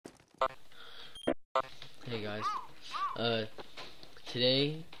Hey guys,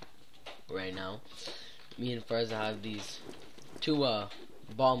 today, right now, me and Farza have these two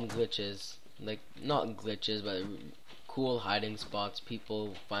bomb glitches, like not glitches, but cool hiding spots.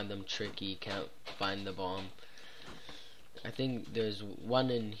 People find them tricky, can't find the bomb. I think there's one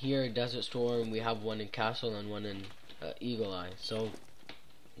in here, DesertStorm. We have one in Castle and one in Eagle Eye. So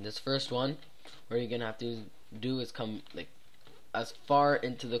this first one, what you're gonna have to do is come like as far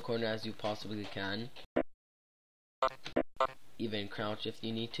into the corner as you possibly can. Even crouch if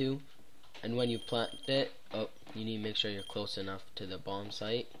you need to, and when you plant it, you need to make sure you're close enough to the bomb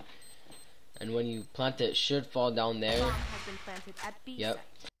site, and when you plant it, should fall down there. Bomb has been planted at B Yep.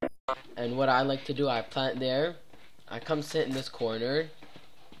 site. And what I like to do, I plant there, I come sit in this corner,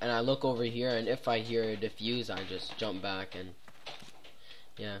 and I look over here, and if I hear a defuse, I just jump back, and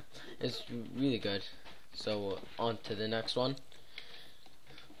yeah, it's really good. So on to the next one.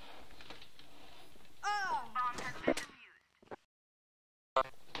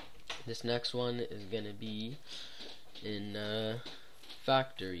 This next one is gonna be in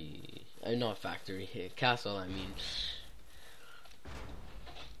factory. Not factory, castle. I mean,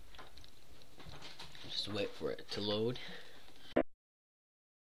 just wait for it to load.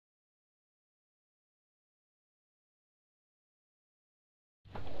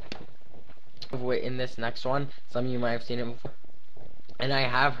 Wait, in this next one, some of you might have seen it before, and I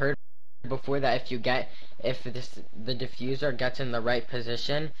have heard before that if the diffuser gets in the right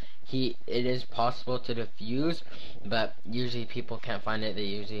position, it is possible to defuse, but usually people can't find it. They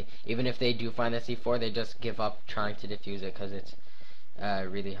usually, even if they do find the C4, they just give up trying to defuse it because it's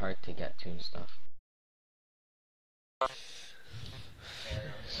really hard to get to and stuff.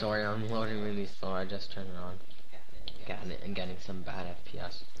 Sorry, I'm loading really slow. I just turned it on. Getting some bad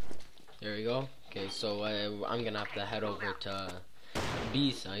FPS. There we go. Okay, so I'm gonna have to head over to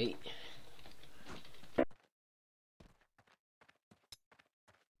B site.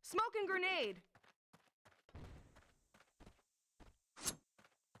 Smoke and grenade.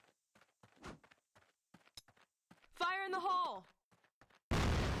 Fire in the hole.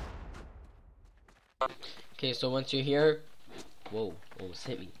 Okay, so once you're here, whoa, almost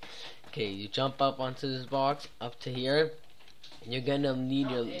hit me. Okay, you jump up onto this box, up to here. You're gonna need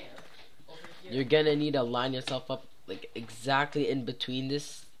to line yourself up like exactly in between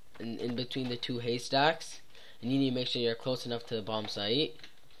this, in between the two haystacks, and you need to make sure you're close enough to the bomb site.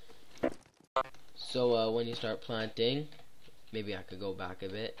 So when you start planting, maybe I could go back a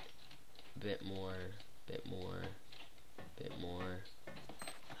bit more.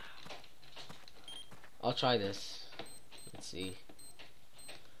 I'll try this. Let's see.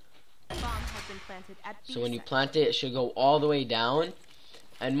 Bomb has been planted at B So when you site. plant it, it should go all the way down,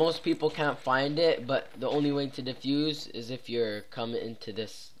 and most people can't find it, but the only way to defuse is if you're coming into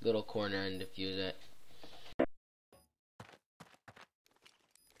this little corner and defuse it.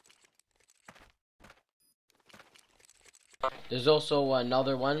 There's also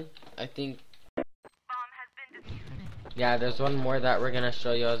another one, I think. Yeah, there's one more that we're gonna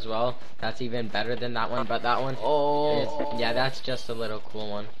show you as well. That's even better than that one, but that one, yeah, that's just a little cool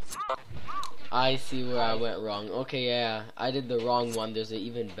one. I see where I went wrong. Okay, yeah, I did the wrong one. There's an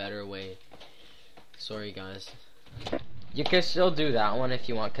even better way. Sorry, guys. You can still do that one if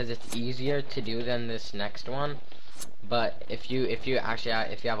you want, because it's easier to do than this next one. But if you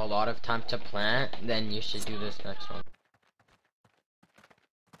have a lot of time to plant, then you should do this next one.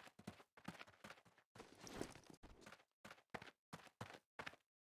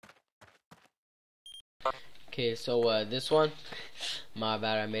 Okay, so this one, my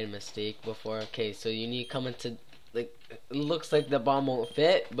bad, I made a mistake before. Okay, so you need to come into, like, it looks like the bomb won't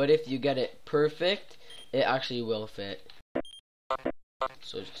fit, but if you get it perfect, it actually will fit.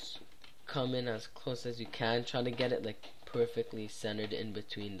 So just come in as close as you can, try to get it like perfectly centered in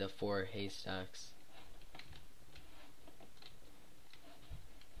between the four haystacks.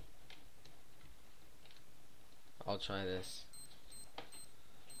 I'll try this.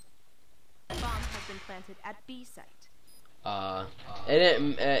 Bomb has been planted at B site.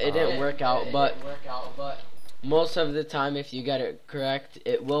 It didn't work out, but most of the time if you get it correct,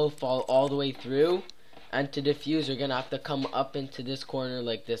 it will fall all the way through, and to defuse you're gonna have to come up into this corner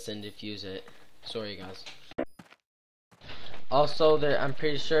like this and defuse it. Sorry, guys. Also, I'm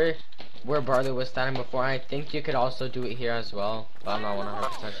pretty sure where Barley was standing before, I think you could also do it here as well, but I'm not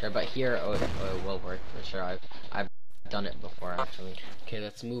 100% sure, but here it will work for sure. I've done it before, actually. Okay,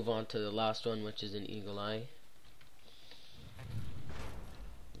 let's move on to the last one, which is an Eagle Eye.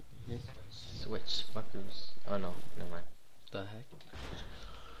 Switch fuckers. Oh no, never mind. The heck?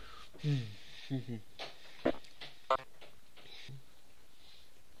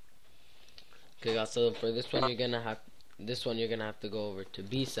 Okay, guys. So for this one, you're gonna have to go over to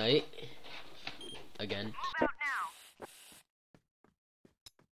B site again.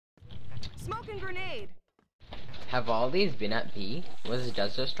 Smoke and grenade. Have all these been at B? Was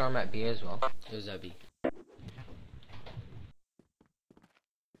DesertStorm at B as well? It was at B.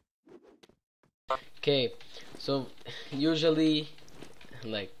 Okay, so usually,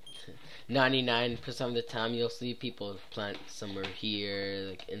 like 99% of the time, you'll see people plant somewhere here,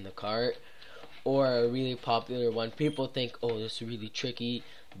 like in the cart, or a really popular one. People think, oh, this is really tricky,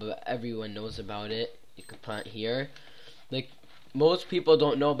 but everyone knows about it. You could plant here. Like, most people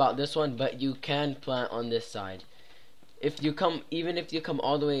don't know about this one, but you can plant on this side. Even if you come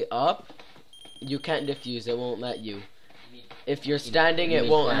all the way up, you can't defuse. It won't let you. If you're standing, it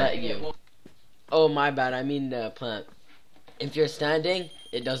won't let you. Oh, my bad. I mean the plant. If you're standing,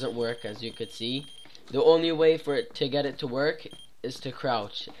 it doesn't work, as you could see. The only way for it to get it to work is to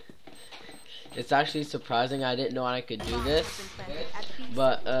crouch. It's actually surprising. I didn't know I could do this,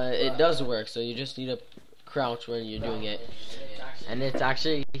 but it does work. So you just need to crouch when you're doing it. And it's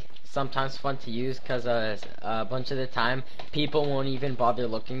actually sometimes fun to use because a bunch of the time people won't even bother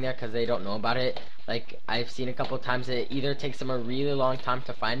looking there because they don't know about it. Like, I've seen a couple times it either takes them a really long time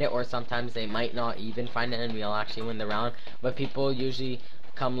to find it, or sometimes they might not even find it and we'll actually win the round. But people usually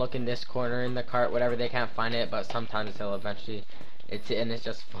come look in this corner in the cart, whatever, they can't find it, but sometimes they'll eventually. It's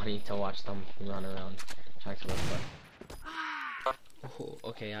just funny to watch them run around trying to look for it. Oh,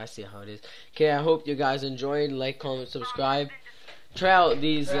 okay, I see how it is. Okay, I hope you guys enjoyed. Like, comment, subscribe. Try out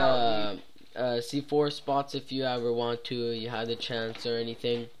these C4 spots if you ever want to. You had the chance or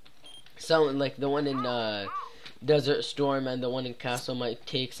anything. Some like the one in DesertStorm and the one in Castle might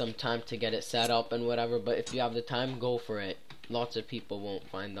take some time to get it set up and whatever. But if you have the time, go for it. Lots of people won't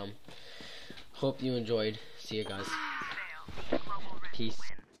find them. Hope you enjoyed. See you guys. Peace.